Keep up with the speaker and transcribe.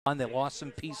They lost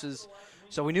some pieces,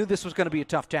 so we knew this was going to be a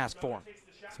tough task for him.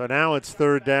 So now it's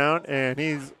third down, and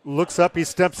he looks up, he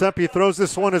steps up, he throws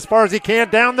this one as far as he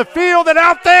can down the field, and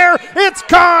out there, it's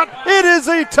caught. It is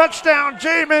a touchdown,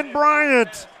 Jamin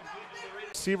Bryant.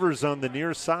 Receivers on the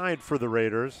near side for the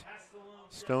Raiders.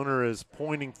 Stoner is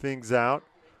pointing things out.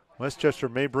 Westchester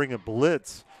may bring a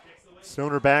blitz.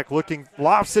 Stoner back looking,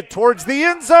 lofts it towards the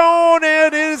end zone,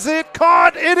 and is it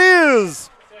caught? It is.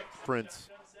 Prince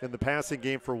in the passing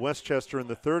game for Westchester in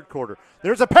the third quarter.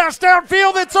 There's a pass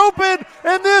downfield that's open,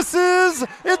 and this is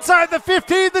inside the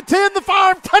 15, the 10, the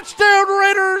 5, touchdown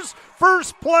Raiders.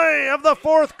 First play of the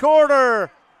fourth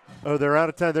quarter. Oh, they're out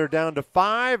of time. They're down to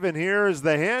 5, and here is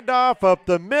the handoff up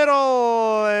the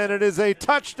middle, and it is a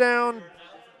touchdown